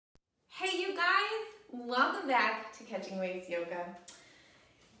guys, welcome back to Catching Waves Yoga.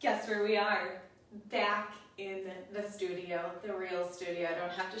 Guess where we are? Back in the studio, the real studio. I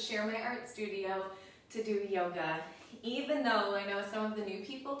don't have to share my art studio to do yoga. Even though I know some of the new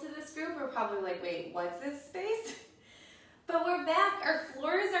people to this group are probably like, wait, what's this space? But we're back, our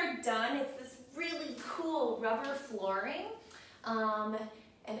floors are done. It's this really cool rubber flooring.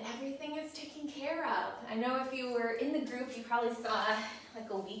 And everything is taken care of. I know if you were in the group, you probably saw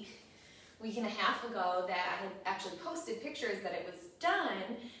like a week and a half ago that I had actually posted pictures that it was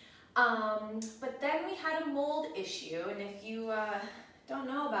done. But then we had a mold issue, and if you don't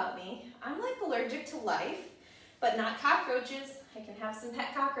know about me, I'm like allergic to life, but not cockroaches. I can have some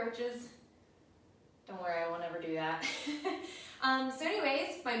pet cockroaches. Don't worry, I won't ever do that. So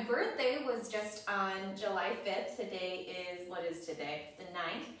anyways, my birthday was just on July 5th. Today is, what is today? The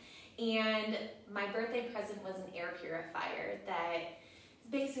 9th. And my birthday present was an air purifier that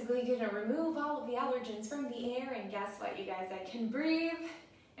is basically gonna remove all of the allergens from the air, and guess what, you guys? I can breathe,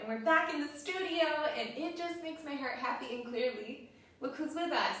 and we're back in the studio, and it just makes my heart happy. And clearly, look who's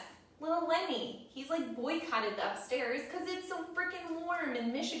with us. Little Lenny. He's like boycotted the upstairs because it's so freaking warm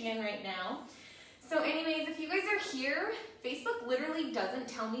in Michigan right now. So anyways, if you guys are here, Facebook literally doesn't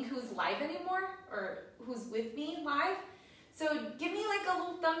tell me who's live anymore or who's with me live. So give me like a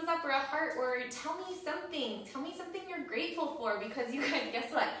little thumbs up or a heart, or tell me something. Tell me something you're grateful for, because you guys,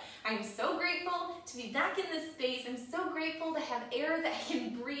 guess what? I'm so grateful to be back in this space. I'm so grateful to have air that I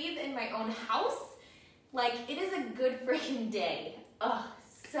can breathe in my own house. Like, it is a good freaking day. Ugh,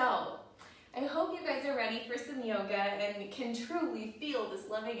 so I hope you guys are ready for some yoga and can truly feel this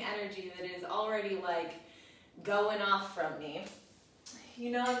loving energy that is already like going off from me.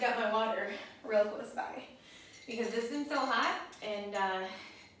 You know, I've got my water real close by because it's been so hot, and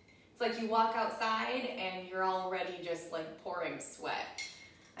it's like you walk outside and you're already just like pouring sweat.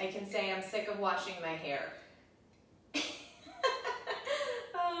 I can say I'm sick of washing my hair.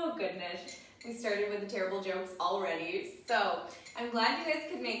 Oh goodness. We started with the terrible jokes already. So I'm glad you guys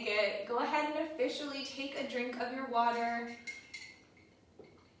could make it. Go ahead and officially take a drink of your water.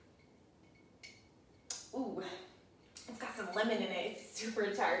 Ooh, it's got some lemon in it. It's super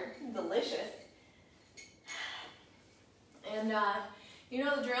tart, delicious. And you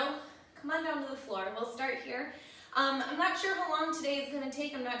know the drill. Come on down to the floor. We'll start here. I'm not sure how long today is going to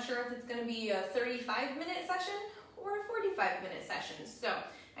take. I'm not sure if it's going to be a 35-minute session or a 45-minute session. So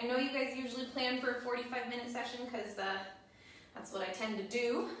I know you guys usually plan for a 45-minute session because that's what I tend to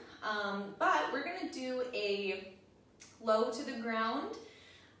do. But we're going to do a low to the ground,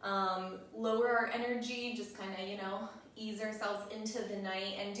 lower our energy, just kind of, you know, ease ourselves into the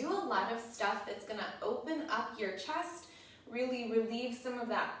night and do a lot of stuff that's going to open up your chest, really relieve some of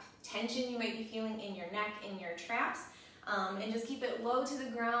that tension you might be feeling in your neck, in your traps, and just keep it low to the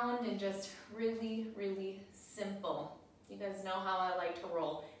ground and just really, really simple. You guys know how I like to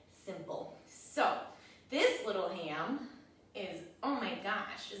roll, simple. So this little ham is, oh my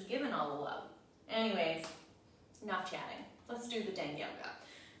gosh, just giving all the love. Anyways, enough chatting. Let's do the dang yoga.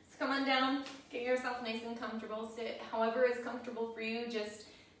 So come on down, get yourself nice and comfortable. Sit however is comfortable for you. Just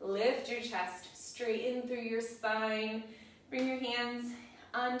lift your chest, straighten through your spine. Bring your hands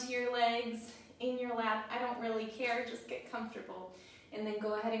onto your legs, in your lap. I don't really care, just get comfortable. And then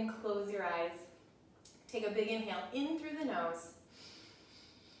go ahead and close your eyes. Take a big inhale in through the nose.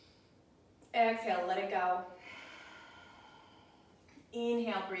 Exhale, let it go.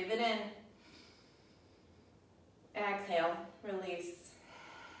 Inhale, breathe it in. Exhale, release.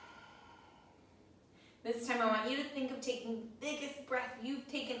 This time I want you to think of taking the biggest breath you've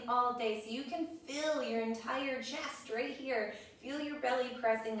taken all day so you can feel your entire chest right here. Feel your belly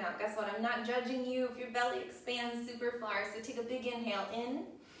pressing out. Guess what? I'm not judging you if your belly expands super far. So take a big inhale in.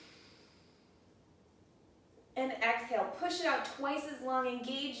 And exhale. Push it out twice as long.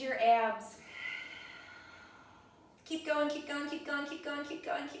 Engage your abs. Keep going, keep going, keep going, keep going, keep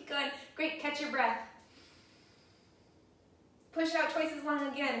going, keep going. Great, catch your breath. Push it out twice as long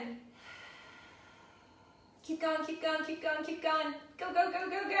again. Keep going, keep going, keep going, keep going. Go, go, go,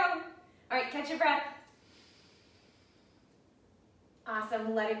 go, go. All right, catch your breath.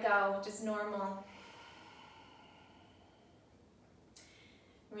 Awesome, let it go, just normal.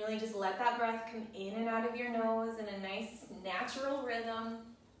 Really just let that breath come in and out of your nose in a nice natural rhythm.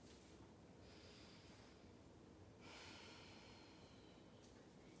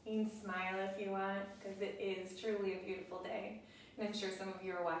 You can smile if you want, because it is truly a beautiful day. And I'm sure some of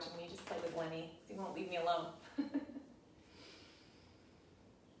you are watching me just play with Lenny, so you won't leave me alone.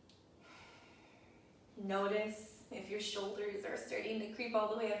 Notice If your shoulders are starting to creep all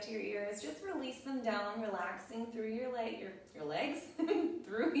the way up to your ears, just release them down, relaxing through your legs,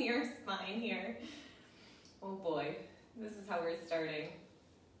 through your spine here. Oh boy, this is how we're starting.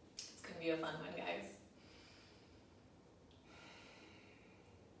 It's gonna be a fun one, guys.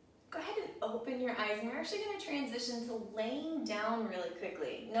 Go ahead and open your eyes, and we're actually gonna transition to laying down really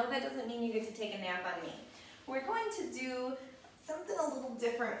quickly. No, that doesn't mean you get to take a nap on me. We're going to do something a little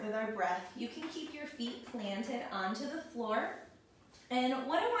different with our breath. You can keep your feet planted onto the floor. And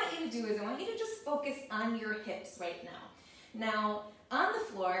what I want you to do is I want you to just focus on your hips right now. Now, on the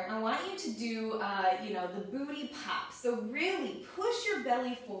floor, I want you to do, the booty pop. So really push your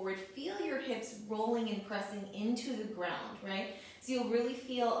belly forward. Feel your hips rolling and pressing into the ground, right? So you'll really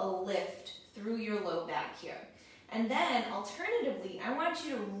feel a lift through your low back here. And then, alternatively, I want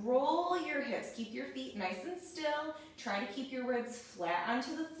you to roll your hips. Keep your feet nice and still. Try to keep your ribs flat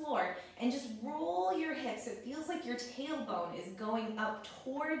onto the floor. And just roll your hips. It feels like your tailbone is going up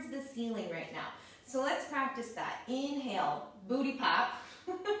towards the ceiling right now. So let's practice that. Inhale, booty pop.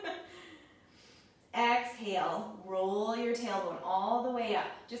 Exhale, roll your tailbone all the way up.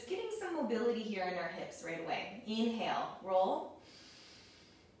 Just getting some mobility here in our hips right away. Inhale, roll.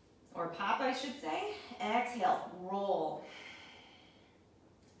 Or pop, I should say. Exhale, roll.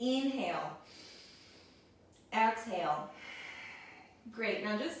 Inhale. Exhale. Great,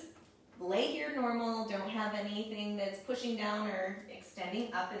 now just lay here normal. Don't have anything that's pushing down or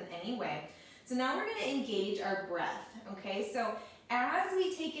extending up in any way. So now we're gonna engage our breath, okay? So as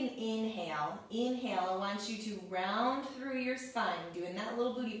we take an inhale, I want you to round through your spine, doing that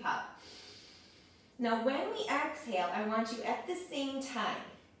little booty pop. Now when we exhale, I want you at the same time,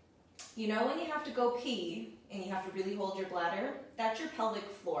 you know when you have to go pee and you have to really hold your bladder? That's your pelvic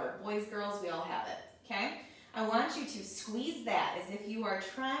floor. Boys, girls, we all have it, okay? I want you to squeeze that as if you are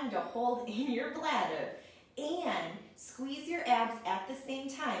trying to hold in your bladder and squeeze your abs at the same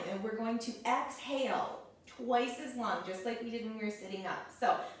time. And we're going to exhale twice as long, just like we did when we were sitting up.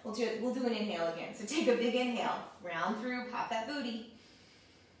 So we'll do an inhale again. So take a big inhale, round through, pop that booty.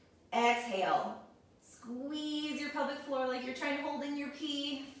 Exhale. Squeeze your pelvic floor like you're trying to hold in your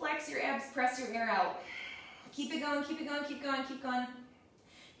pee. Flex your abs, press your air out. Keep it going, keep it going, keep going, keep going.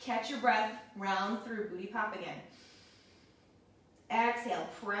 Catch your breath, round through, booty pop again. Exhale,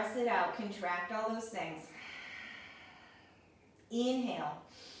 press it out, contract all those things. Inhale.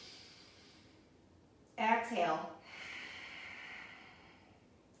 Exhale.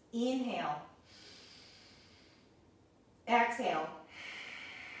 Inhale. Exhale.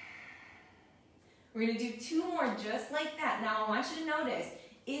 We're going to do two more just like that. Now I want you to notice,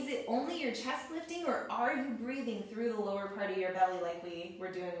 is it only your chest lifting or are you breathing through the lower part of your belly like we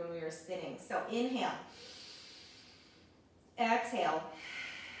were doing when we were sitting? So inhale. Exhale.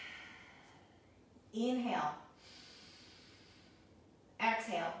 Inhale.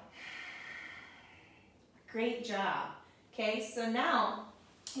 Exhale. Great job. Okay, so now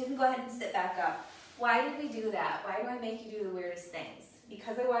you can go ahead and sit back up. Why did we do that? Why do I make you do the weirdest things?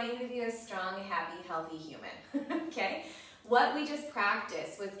 Because I want you to be a strong, happy, healthy human, okay? What we just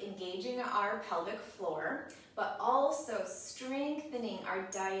practiced was engaging our pelvic floor, but also strengthening our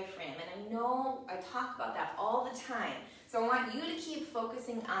diaphragm. And I know I talk about that all the time. So I want you to keep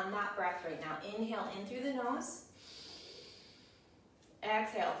focusing on that breath right now. Inhale in through the nose.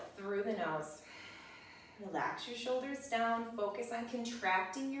 Exhale through the nose. Relax your shoulders down. Focus on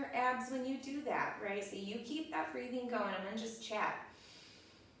contracting your abs when you do that, right? So you keep that breathing going. I'm gonna just chat.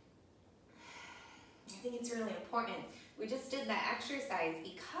 I think it's really important. We just did that exercise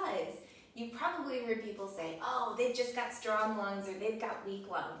because you've probably heard people say, oh, they've just got strong lungs or they've got weak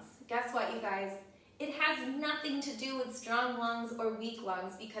lungs. Guess what, you guys? It has nothing to do with strong lungs or weak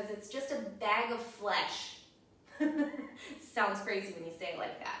lungs because it's just a bag of flesh. Sounds crazy when you say it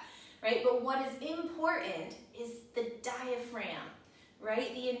like that, right? But what is important is the diaphragm,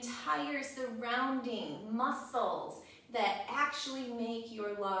 right? The entire surrounding muscles that actually make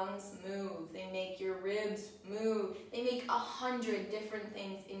your lungs move. They make your ribs move. They make 100 different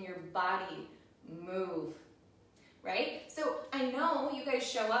things in your body move, right? So I know you guys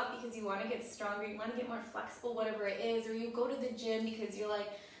show up because you want to get stronger, you want to get more flexible, whatever it is, or you go to the gym because you're like,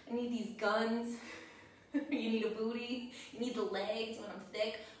 I need these guns. You need a booty, you need the legs when I'm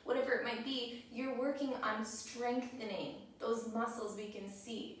thick, whatever it might be. You're working on strengthening those muscles we can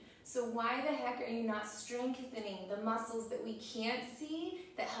see. So why the heck are you not strengthening the muscles that we can't see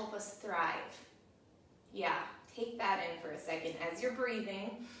that help us thrive? Yeah, take that in for a second as you're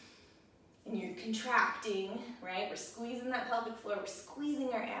breathing and you're contracting, right? We're squeezing that pelvic floor, we're squeezing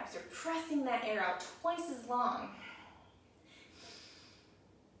our abs, we're pressing that air out twice as long.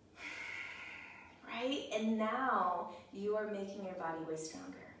 right? And now you are making your body way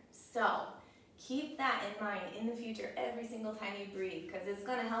stronger. So keep that in mind in the future every single time you breathe, because it's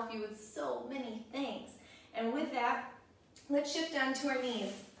going to help you with so many things. And with that, let's shift down to our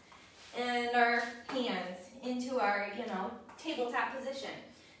knees and our hands into our, tabletop position.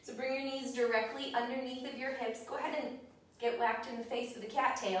 So bring your knees directly underneath of your hips. Go ahead and get whacked in the face with a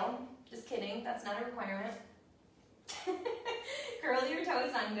cattail. Just kidding, that's not a requirement. Curl your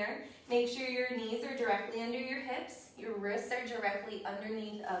toes under. Make sure your knees are directly under your hips. Your wrists are directly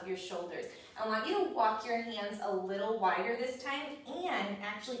underneath of your shoulders. I want you to walk your hands a little wider this time and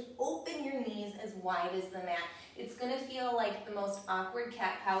actually open your knees as wide as the mat. It's going to feel like the most awkward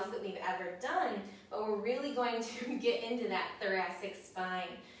cat-cows that we've ever done, but we're really going to get into that thoracic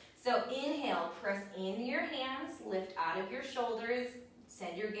spine. So inhale, press into your hands, lift out of your shoulders,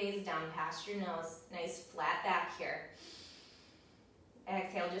 send your gaze down past your nose. Nice flat back here.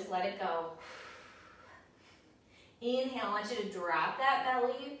 Exhale, just let it go. Inhale, I want you to drop that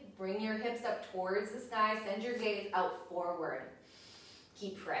belly, bring your hips up towards the sky, send your gaze out forward.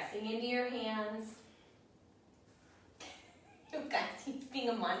 Keep pressing into your hands. You guys, he's being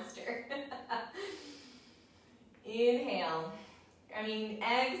a monster.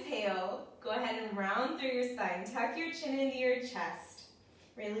 Exhale, go ahead and round through your spine. Tuck your chin into your chest.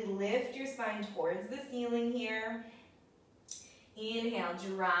 Really lift your spine towards the ceiling here. Inhale,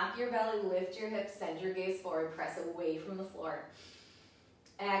 drop your belly, lift your hips, send your gaze forward, press away from the floor.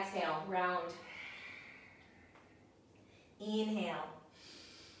 Exhale, round. Inhale.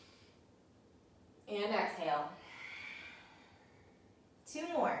 And exhale. 2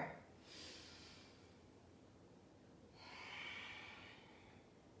 more.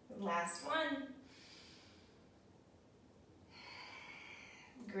 Last one.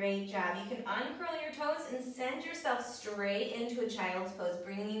 Great job. You can uncurl your toes and send yourself straight into a child's pose,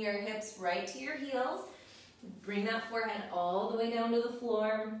 bringing your hips right to your heels. Bring that forehead all the way down to the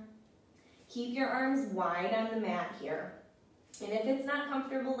floor. Keep your arms wide on the mat here. And if it's not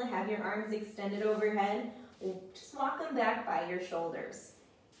comfortable to have your arms extended overhead, just walk them back by your shoulders,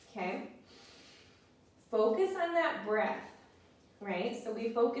 okay? Focus on that breath, right? So we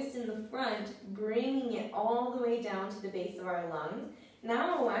focused in the front, bringing it all the way down to the base of our lungs.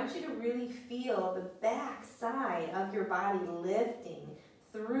 Now I want you to really feel the back side of your body lifting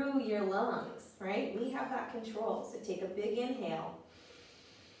through your lungs, right? We have that control, so take a big inhale.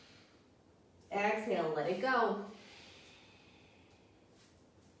 Exhale, let it go.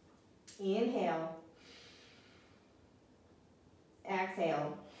 Inhale.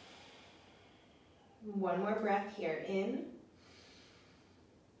 Exhale. One more breath here, in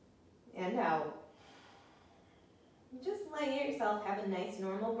and out. Just let yourself have a nice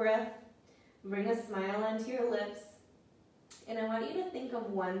normal breath. Bring a smile onto your lips. And I want you to think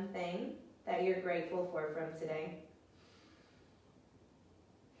of one thing that you're grateful for from today.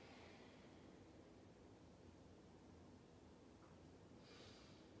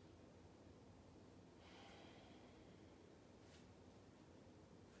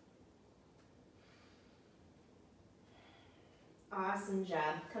 Awesome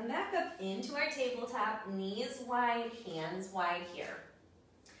job. Come back up into our tabletop, knees wide, hands wide here.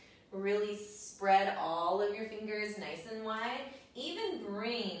 Really spread all of your fingers nice and wide. Even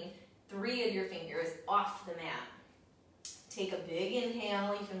bring 3 of your fingers off the mat. Take a big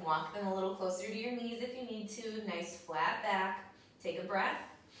inhale. You can walk them a little closer to your knees if you need to. Nice flat back. Take a breath.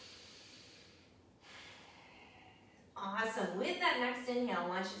 Awesome. With that next inhale, I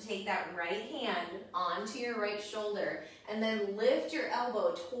want you to take that right hand onto your right shoulder and then lift your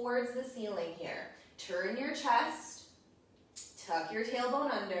elbow towards the ceiling here. Turn your chest, tuck your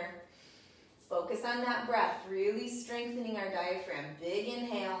tailbone under. Focus on that breath, really strengthening our diaphragm. Big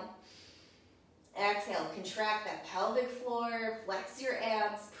inhale. Exhale, contract that pelvic floor, flex your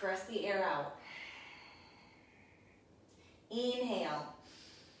abs, press the air out. Inhale.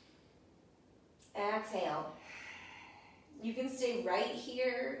 Exhale. You can stay right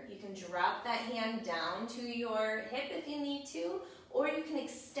here. You can drop that hand down to your hip if you need to, or you can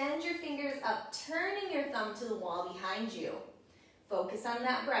extend your fingers up, turning your thumb to the wall behind you. Focus on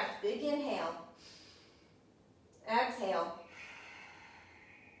that breath. Big inhale. Exhale.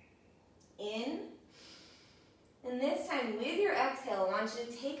 In. And this time, with your exhale, I want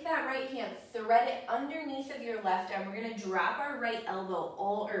you to take that right hand, thread it underneath of your left arm. We're going to drop our right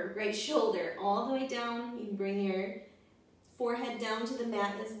elbow, right shoulder all the way down. You can bring your forehead down to the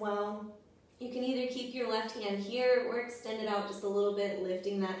mat as well. You can either keep your left hand here or extend it out just a little bit,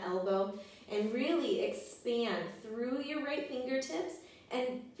 lifting that elbow, and really expand through your right fingertips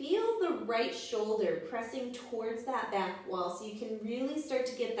and feel the right shoulder pressing towards that back wall so you can really start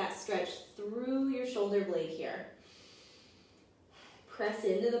to get that stretch through your shoulder blade here. Press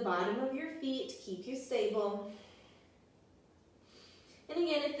into the bottom of your feet to keep you stable. And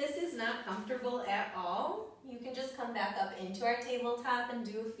again, if this is not comfortable at all, you can just come back up into our tabletop and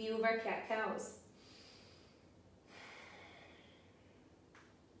do a few of our cat-cows.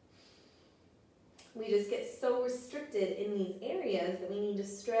 We just get so restricted in these areas that we need to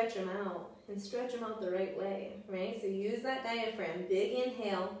stretch them out and stretch them out the right way, right? So use that diaphragm. Big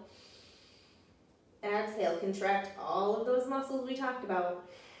inhale. Exhale, contract all of those muscles we talked about.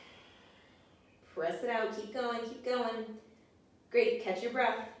 Press it out, keep going, keep going. Great, catch your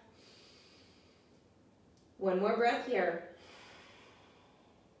breath. One more breath here.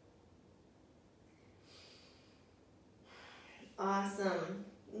 Awesome.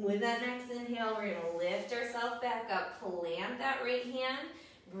 With that next inhale, we're gonna lift ourselves back up, plant that right hand,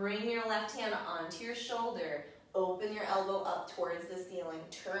 bring your left hand onto your shoulder, open your elbow up towards the ceiling,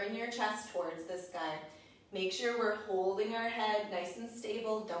 turn your chest towards the sky. Make sure we're holding our head nice and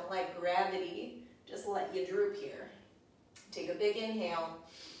stable. Don't let gravity just let you droop here. Take a big inhale.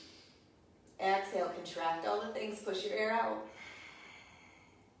 Exhale, contract all the things, push your air out.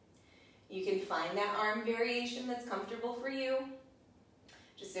 You can find that arm variation that's comfortable for you.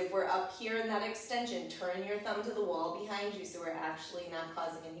 Just if we're up here in that extension, turn your thumb to the wall behind you so we're actually not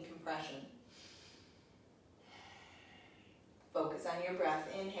causing any compression. Focus on your breath.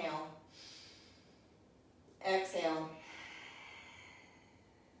 Inhale. Exhale.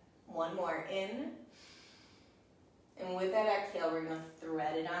 One more. In. And with that exhale, we're going to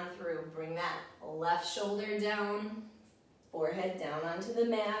thread it on through. Bring that left shoulder down, forehead down onto the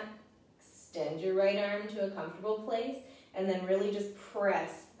mat. Extend your right arm to a comfortable place. And then really just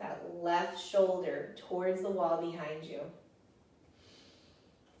press that left shoulder towards the wall behind you.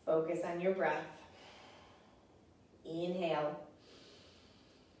 Focus on your breath. Inhale.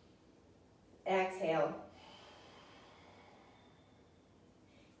 Exhale.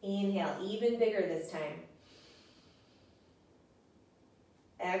 Inhale, even bigger this time.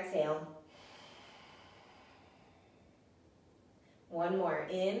 Exhale. One more.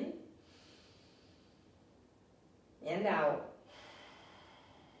 In. And out.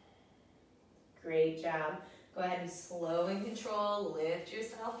 Great job. Go ahead and slow and control. Lift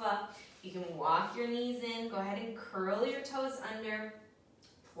yourself up. You can walk your knees in. Go ahead and curl your toes under.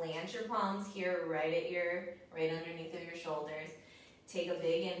 Plant your palms here right underneath of your shoulders. Take a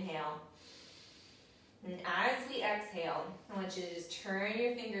big inhale. And as we exhale, I want you to just turn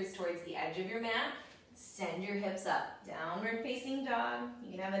your fingers towards the edge of your mat. Send your hips up. Downward facing dog.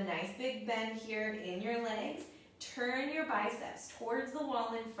 You can have a nice big bend here in your legs. Turn your biceps towards the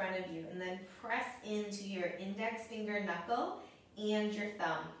wall in front of you and then press into your index finger knuckle and your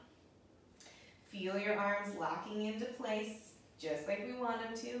thumb. Feel your arms locking into place just like we want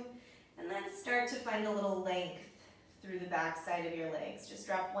them to. And then start to find a little length through the back side of your legs. Just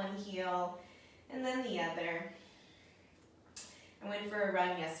drop one heel and then the other. I went for a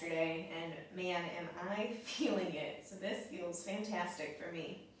run yesterday and man, am I feeling it. So this feels fantastic for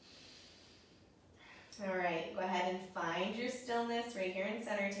me. All right, go ahead and find your stillness right here in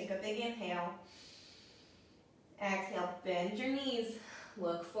center. Take a big inhale. Exhale, bend your knees.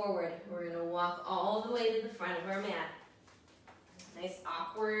 Look forward. We're gonna walk all the way to the front of our mat. Nice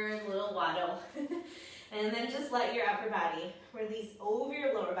awkward little waddle. And then just let your upper body release over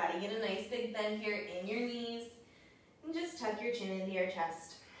your lower body. Get a nice big bend here in your knees. And just tuck your chin into your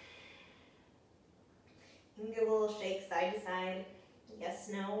chest. You can give a little shake side to side. Yes,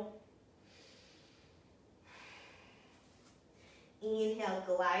 no. Inhale,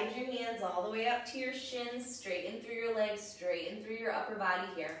 glide your hands all the way up to your shins, straighten through your legs, straighten through your upper body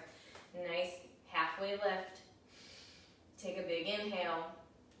here. Nice halfway lift. Take a big inhale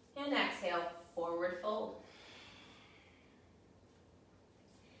and exhale, forward fold.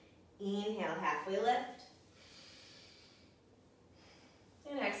 Inhale, halfway lift.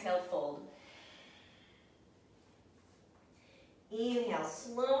 And exhale, fold. Inhale,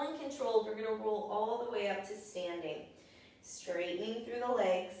 slow and controlled. We're going to roll all the way up to standing. Straightening through the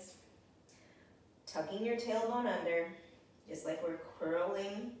legs, tucking your tailbone under, just like we're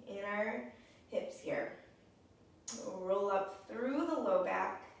curling in our hips here. Roll up through the low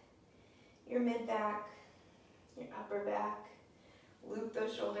back, your mid back, your upper back. Loop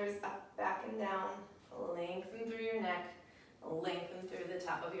those shoulders up, back, and down. Lengthen through your neck, lengthen through the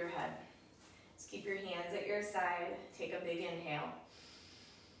top of your head. Just keep your hands at your side. Take a big inhale.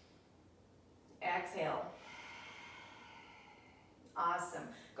 Exhale. Awesome.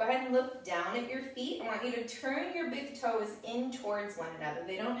 Go ahead and look down at your feet. I want you to turn your big toes in towards one another.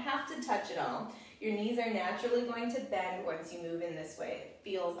 They don't have to touch at all. Your knees are naturally going to bend once you move in this way. It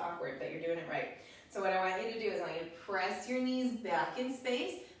feels awkward, but you're doing it right. So what I want you to do is I want you to press your knees back in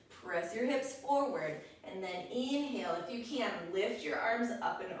space, press your hips forward, and then inhale. If you can, lift your arms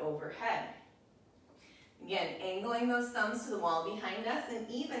up and overhead. Again, angling those thumbs to the wall behind us and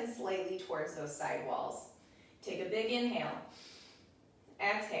even slightly towards those side walls. Take a big inhale.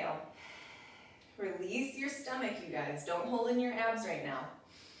 Exhale. Release your stomach, you guys. Don't hold in your abs right now.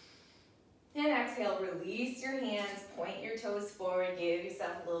 And exhale, release your hands, point your toes forward, give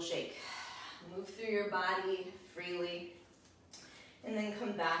yourself a little shake. Move through your body freely. And then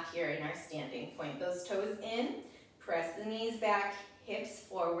come back here in our standing. Point those toes in, press the knees back, hips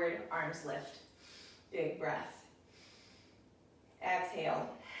forward, arms lift. Big breath. Exhale.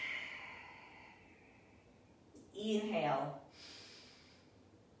 Inhale.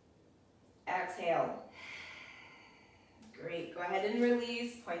 Exhale. Great. Go ahead and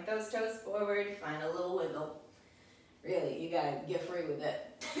release. Point those toes forward. Find a little wiggle. Really, you gotta get free with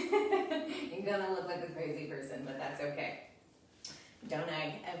it. You're gonna look like a crazy person, but that's okay. Don't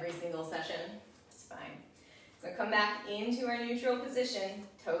nag every single session. It's fine. So come back into our neutral position.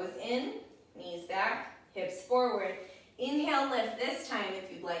 Toes in, knees back, hips forward. Inhale, lift. This time,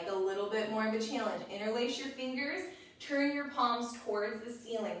 if you'd like a little bit more of a challenge, interlace your fingers, turn your palms towards the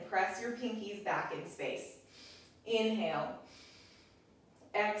ceiling, press your pinkies back in space. Inhale.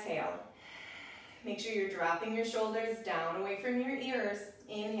 Exhale. Make sure you're dropping your shoulders down away from your ears.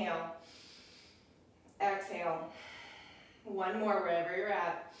 Inhale. Exhale. One more wherever you're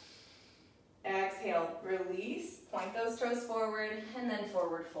at. Exhale. Release. Point those toes forward and then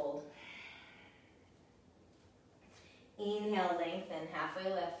forward fold. Inhale, lengthen,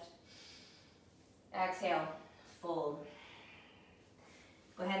 halfway lift. Exhale, fold.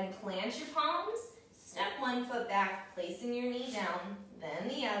 Go ahead and plant your palms. Step one foot back, placing your knee down, then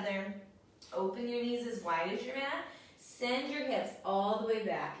the other. Open your knees as wide as your mat. Send your hips all the way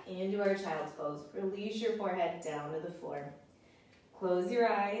back into our child's pose. Release your forehead down to the floor. Close your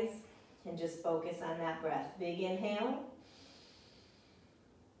eyes and just focus on that breath. Big inhale.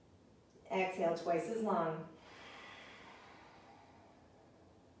 Exhale twice as long.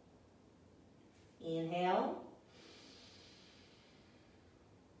 Inhale.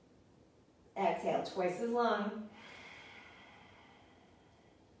 Exhale twice as long.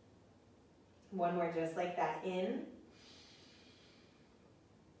 One more just like that. In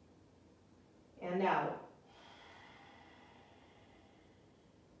and out.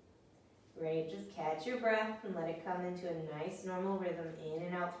 Great. Just catch your breath and let it come into a nice normal rhythm in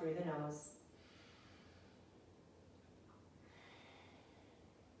and out through the nose.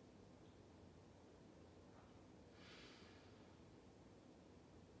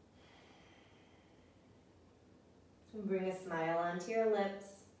 Bring a smile onto your lips.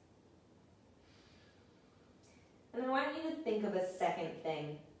 And I want you to think of a second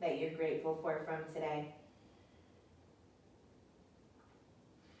thing that you're grateful for from today.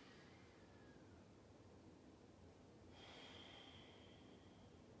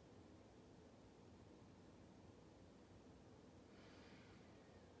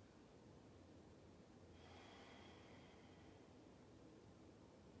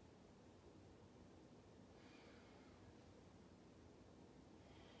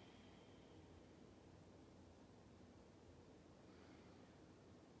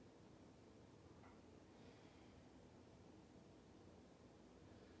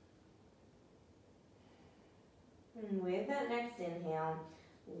 And with that next inhale,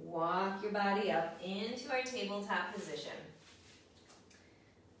 walk your body up into our tabletop position.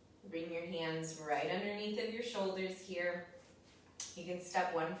 Bring your hands right underneath of your shoulders here. You can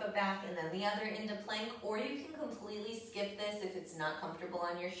step one foot back and then the other into plank, or you can completely skip this if it's not comfortable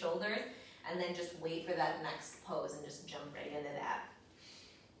on your shoulders, and then just wait for that next pose and just jump right into that.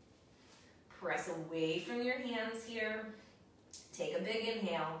 Press away from your hands here. Take a big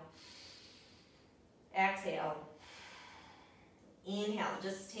inhale. Exhale. Inhale,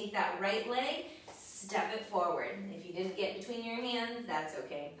 just take that right leg, step it forward. If you didn't get between your hands, that's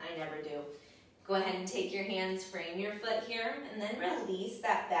okay. I never do. Go ahead and take your hands, frame your foot here, and then release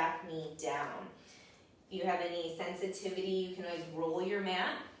that back knee down. If you have any sensitivity, you can always roll your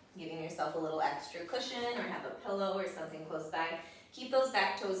mat, giving yourself a little extra cushion, or have a pillow or something close by. Keep those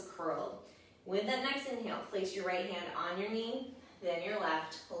back toes curled. With that next inhale, place your right hand on your knee, then your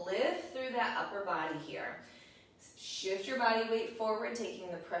left. Lift through that upper body here. Shift your body weight forward,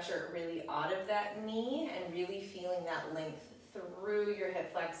 taking the pressure really out of that knee and really feeling that length through your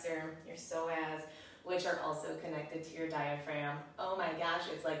hip flexor, your psoas. which are also connected to your diaphragm. Oh my gosh,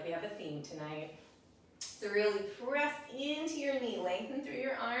 it's like we have a theme tonight. So really press into your knee, lengthen through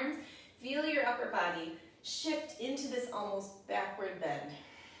your arms, feel your upper body shift into this almost backward bend.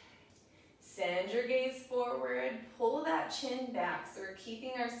 Send your gaze forward, pull that chin back so we're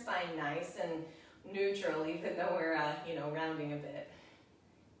keeping our spine nice and neutral even though we're rounding a bit.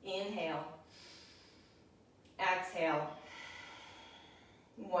 Inhale, exhale.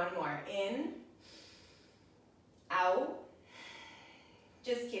 One more, in, out.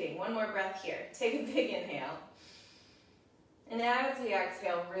 Just kidding, one more breath here. Take a big inhale. And as we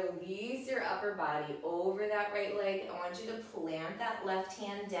exhale, release your upper body over that right leg. I want you to plant that left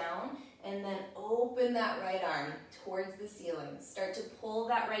hand down and then open that right arm towards the ceiling. Start to pull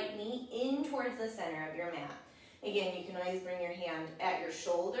that right knee in towards the center of your mat. Again, you can always bring your hand at your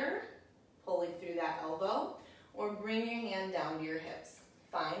shoulder, pulling through that elbow, or bring your hand down to your hips.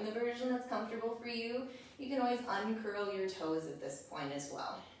 Find the version that's comfortable for you. You can always uncurl your toes at this point as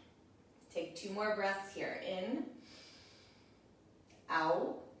well. Take 2 more breaths here. In,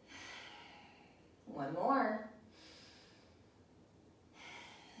 out. One more.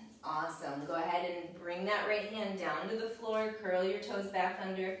 Awesome. Go ahead and bring that right hand down to the floor. Curl your toes back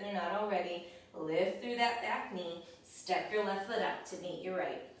under if they're not already. Lift through that back knee. Step your left foot up to meet your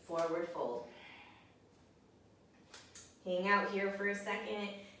right. Forward fold. Hang out here for a second.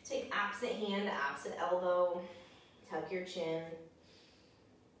 Take opposite hand to opposite elbow. Tuck your chin.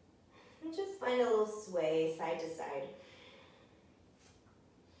 And just find a little sway side to side.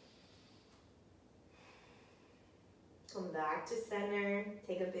 Come back to center.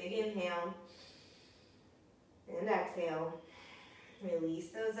 Take a big inhale. And exhale. Release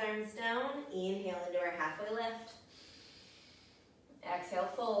those arms down. Inhale into our halfway lift. Exhale,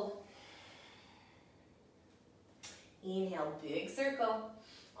 fold. Inhale, big circle.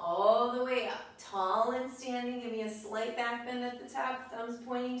 All the way up. Tall and standing. Give me a slight back bend at the top. Thumbs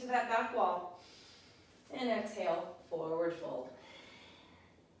pointing to that back wall. And exhale, forward fold.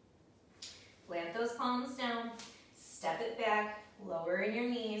 Plant those palms down. Step it back. Lower your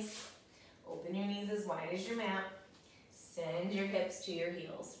knees. Open your knees as wide as your mat. Send your hips to your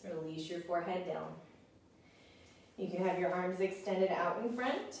heels. Release your forehead down. You can have your arms extended out in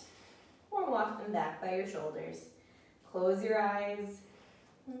front or walk them back by your shoulders. Close your eyes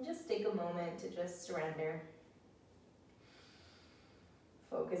and just take a moment to just surrender.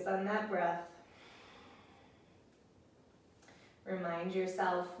 Focus on that breath. Remind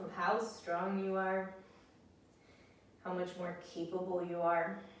yourself of how strong you are, how much more capable you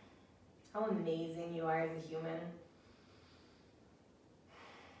are, how amazing you are as a human.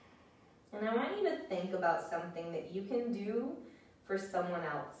 And I want you to think about something that you can do for someone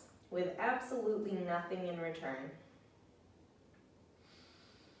else with absolutely nothing in return.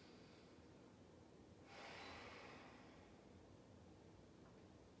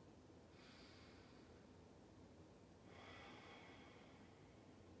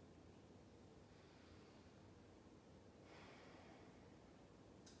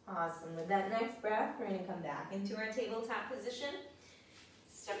 Awesome. With that next breath, we're going to come back into our tabletop position.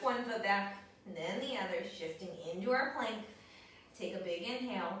 Step one foot back, and then the other, shifting into our plank. Take a big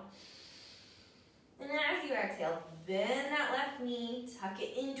inhale. And then as you exhale, bend that left knee, tuck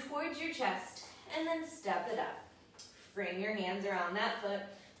it in towards your chest, and then step it up. Bring your hands around that foot,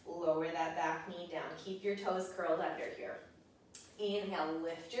 lower that back knee down. Keep your toes curled under here. Inhale,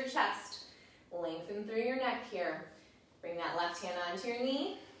 lift your chest, lengthen through your neck here. Bring that left hand onto your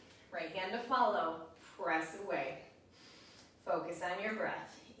knee, right hand to follow, press away. Focus on your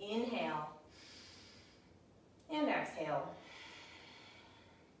breath. Inhale and exhale.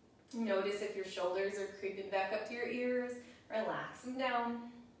 Notice if your shoulders are creeping back up to your ears, relax them down.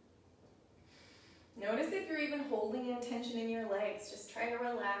 Notice if you're even holding in tension in your legs. Just try to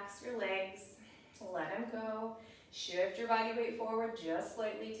relax your legs, let them go. Shift your body weight forward just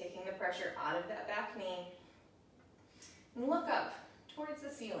slightly, taking the pressure out of that back knee. And look up towards the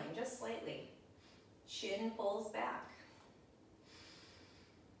ceiling, just slightly. Chin pulls back.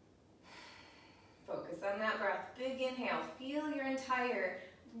 Focus on that breath. Big inhale. Feel your entire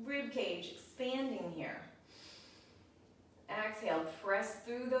rib cage expanding here. Exhale. Press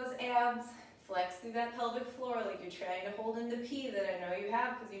through those abs. Flex through that pelvic floor like you're trying to hold in the pee that I know you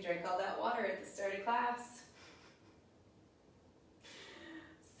have because you drank all that water at the start of class.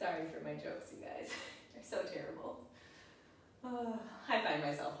 Sorry for my jokes, you guys. They're so terrible. I find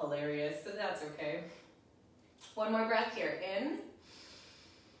myself hilarious, so that's okay. One more breath here. In.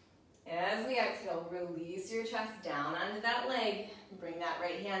 As we exhale, release your chest down onto that leg. Bring that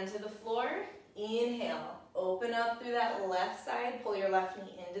right hand to the floor. Inhale. Open up through that left side. Pull your left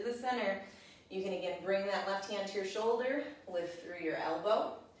knee into the center. You can again bring that left hand to your shoulder, lift through your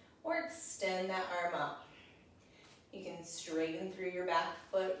elbow, or extend that arm up. You can straighten through your back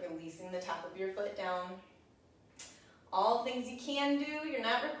foot, releasing the top of your foot down. All things you can do, you're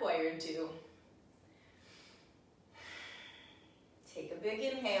not required to. Take a big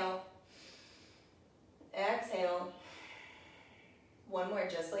inhale. Exhale. One more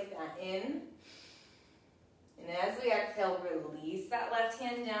just like that. In. And as we exhale, release that left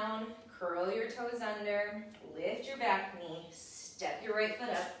hand down. Curl your toes under. Lift your back knee. Step your right foot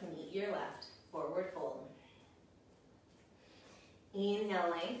up. Meet your left. Forward fold.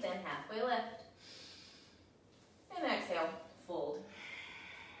 Inhale, lengthen, halfway lift. And exhale, fold.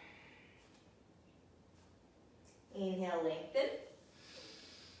 Inhale, lengthen.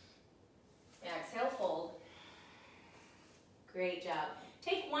 Exhale, fold. Great job.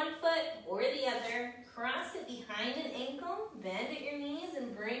 Take one foot or the other, cross it behind an ankle, bend at your knees,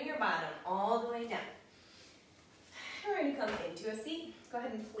 and bring your bottom all the way down. We're going to come into a seat. Go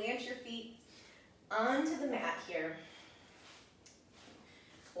ahead and plant your feet onto the mat here.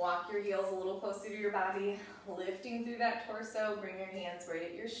 Walk your heels a little closer to your body, lifting through that torso. Bring your hands right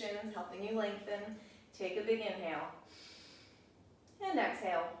at your shins, helping you lengthen. Take a big inhale. And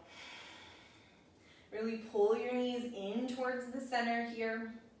exhale. Really pull your knees in towards the center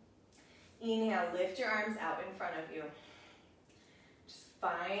here. Inhale, lift your arms out in front of you. Just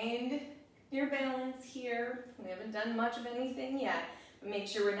find your balance here. We haven't done much of anything yet, but make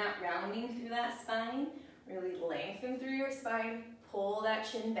sure we're not rounding through that spine. Really lengthen through your spine. Pull that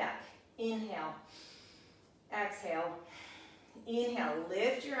chin back. Inhale. Exhale. Inhale,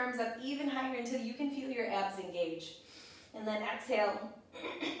 lift your arms up even higher until you can feel your abs engage. And then exhale.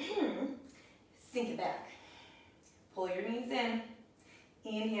 Sink it back. Pull your knees in.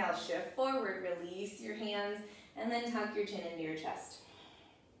 Inhale, shift forward, release your hands, and then tuck your chin into your chest.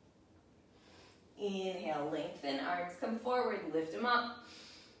 Inhale, lengthen, arms come forward, lift them up.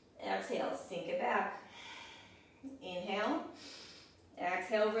 Exhale, sink it back. Inhale.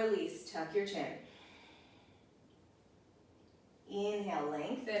 Exhale, release, tuck your chin. Inhale,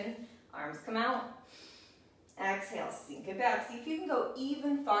 lengthen, arms come out. Exhale, sink it back. See if you can go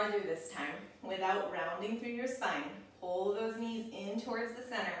even farther this time without rounding through your spine. Pull those knees in towards the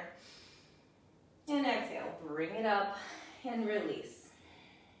center. And exhale, bring it up and release.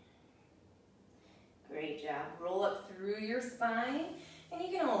 Great job. Roll up through your spine, and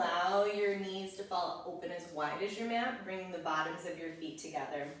you can allow your knees to fall open as wide as your mat, bringing the bottoms of your feet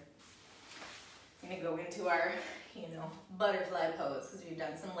together. I'm gonna go into our, butterfly pose because we've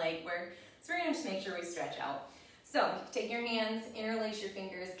done some leg work. So we're gonna just make sure we stretch out. So take your hands, interlace your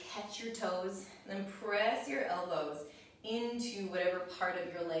fingers, catch your toes, and then press your elbows into whatever part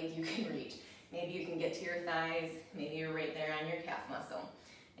of your leg you can reach. Maybe you can get to your thighs, maybe you're right there on your calf muscle.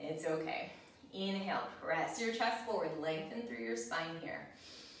 It's okay. Inhale, press your chest forward, lengthen through your spine here.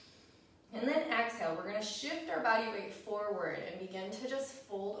 And then exhale, we're gonna shift our body weight forward and begin to just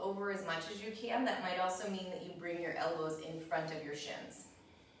fold over as much as you can. That might also mean that you bring your elbows in front of your shins.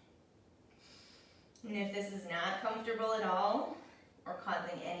 And if this is not comfortable at all or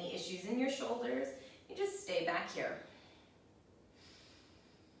causing any issues in your shoulders, you just stay back here.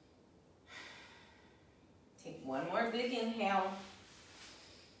 Take one more big inhale.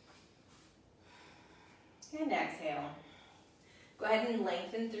 And exhale. Go ahead and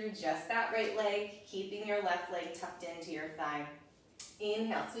lengthen through just that right leg, keeping your left leg tucked into your thigh.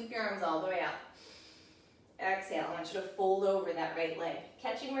 Inhale, sweep your arms all the way up. Exhale, I want you to fold over that right leg,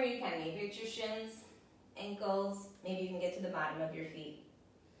 catching where you can. Maybe it's your shins, ankles, maybe you can get to the bottom of your feet.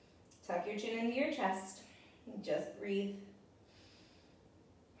 Tuck your chin into your chest, and just breathe.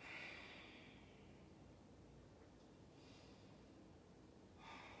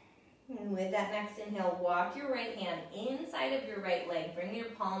 And with that next inhale, walk your right hand inside of your right leg. Bring your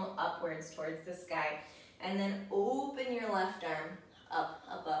palm upwards towards the sky. And then open your left arm up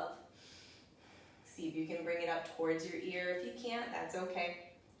above. See if you can bring it up towards your ear. If you can't, that's okay.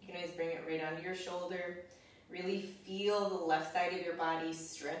 You can always bring it right onto your shoulder. Really feel the left side of your body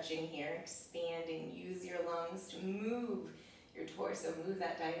stretching here, expanding. Use your lungs to move your torso, move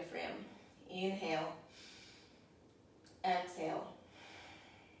that diaphragm. Inhale. Exhale.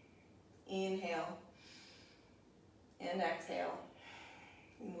 Inhale and exhale.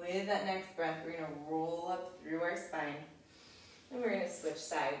 And with that next breath, we're going to roll up through our spine. And we're going to switch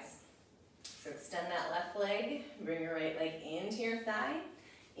sides. So extend that left leg, bring your right leg into your thigh.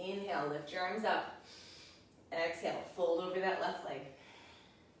 Inhale, lift your arms up. Exhale, fold over that left leg.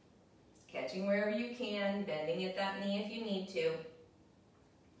 Catching wherever you can, bending at that knee if you need to.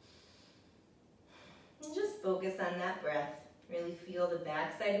 And just focus on that breath. Really feel the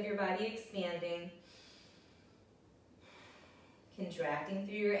back side of your body expanding. Contracting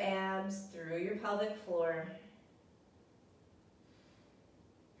through your abs, through your pelvic floor.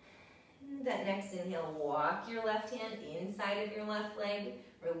 That next inhale, walk your left hand inside of your left leg.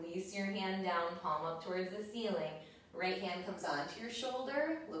 Release your hand down, palm up towards the ceiling. Right hand comes onto your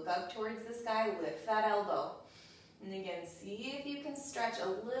shoulder. Look up towards the sky, lift that elbow. And again, see if you can stretch a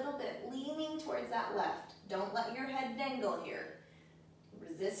little bit, leaning towards that left. Don't let your head dangle here.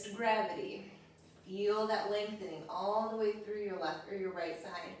 Resist gravity. Feel that lengthening all the way through your left or your right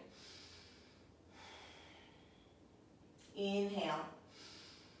side. Inhale.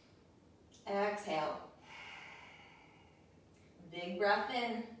 Exhale. Big breath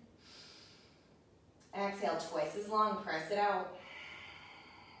in. Exhale twice as long, press it out.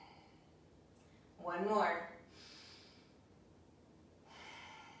 One more.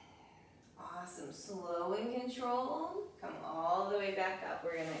 Awesome, slow and control. Come all the way back up.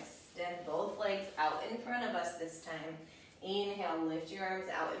 We're gonna extend both legs out in front of us this time. Inhale, lift your arms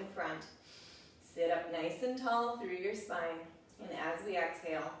out in front. Sit up nice and tall through your spine. And as we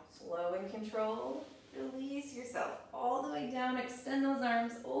exhale, slow and controlled, release yourself all the way down. Extend those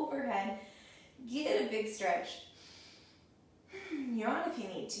arms overhead. Get a big stretch. Yawn if you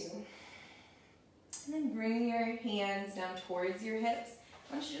need to. And then bring your hands down towards your hips.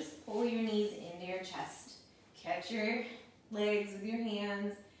 Why don't you just pull your knees into your chest. Catch your legs with your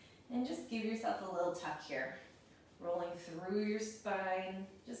hands and just give yourself a little tuck here. Rolling through your spine,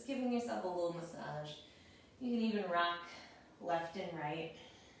 just giving yourself a little massage. You can even rock left and right.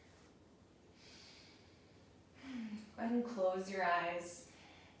 Go ahead and close your eyes.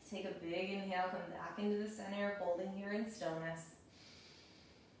 Take a big inhale, come back into the center, holding here in stillness.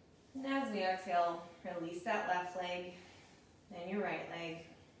 And as we exhale, release that left leg, then your right leg.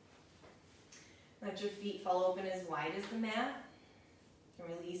 Let your feet fall open as wide as the mat. And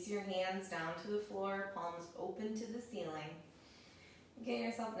release your hands down to the floor, palms open to the ceiling. Get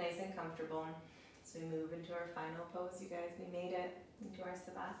yourself nice and comfortable. As we move into our final pose, you guys, we made it into our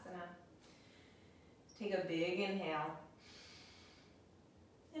Savasana. Take a big inhale.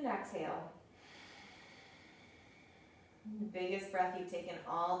 And exhale. The biggest breath you've taken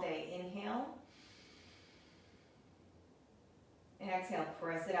all day. Inhale. And exhale,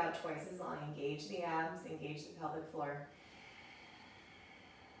 press it out twice as long. Engage the abs, engage the pelvic floor.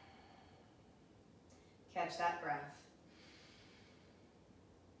 Catch that breath.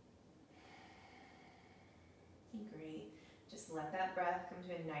 Great. Just let that breath come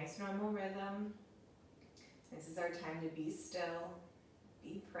to a nice normal rhythm. This is our time to be still,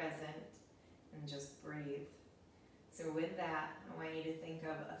 be present, and just breathe. So with that, I want you to think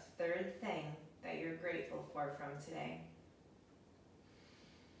of a third thing that you're grateful for from today.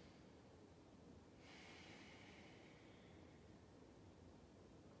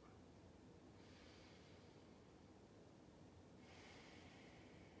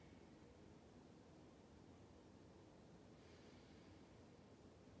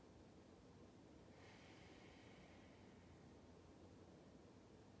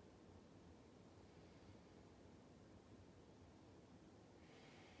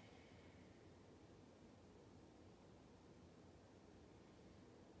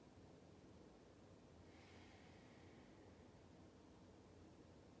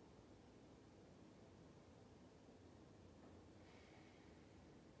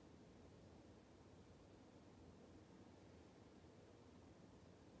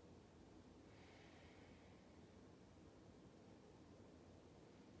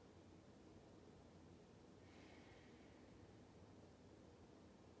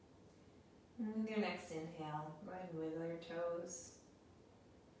 And with your next inhale, go ahead and wiggle your toes.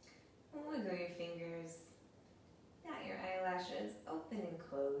 And wiggle your fingers. Dot your eyelashes, open and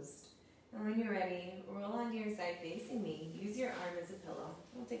closed. And when you're ready, roll onto your side facing me. Use your arm as a pillow.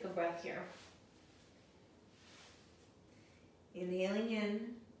 We'll take a breath here. Inhaling in.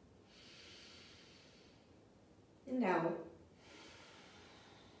 And out.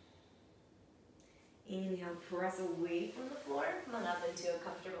 Inhale, press away from the floor. Come on up into a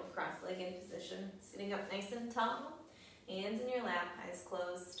comfortable cross-legged position. Sitting up nice and tall. Hands in your lap, eyes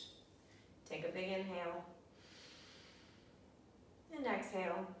closed. Take a big inhale. And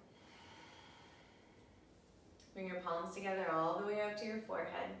exhale. Bring your palms together all the way up to your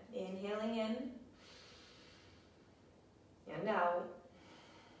forehead. Inhaling in. And out.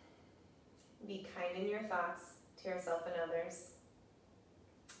 Be kind in your thoughts to yourself and others.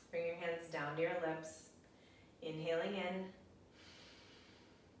 Bring your hands down to your lips. Inhaling in.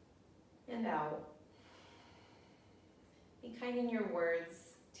 And out. Be kind in your words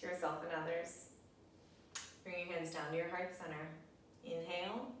to yourself and others. Bring your hands down to your heart center.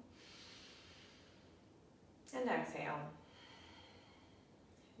 Inhale. And exhale.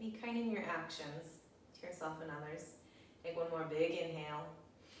 Be kind in your actions to yourself and others. Take one more big inhale.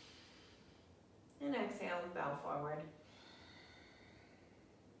 And exhale, bow forward.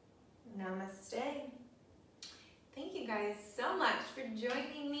 Namaste. Thank you guys so much for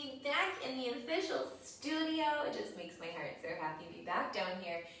joining me back in the official studio. It just makes my heart so happy to be back down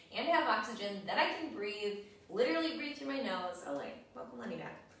here and have oxygen that I can breathe, literally breathe through my nose. Oh, like, welcome Lenny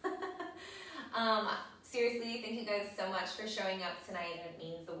back. Seriously, thank you guys so much for showing up tonight. It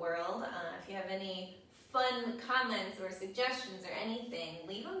means the world. If you have any fun comments or suggestions or anything,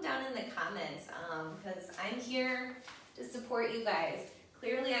 leave them down in the comments because I'm here to support you guys.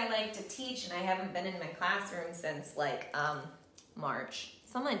 Clearly I like to teach and I haven't been in my classroom since like March.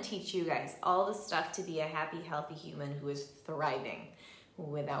 So I'm going to teach you guys all the stuff to be a happy, healthy human who is thriving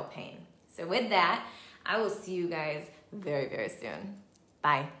without pain. So with that, I will see you guys very, very soon.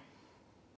 Bye.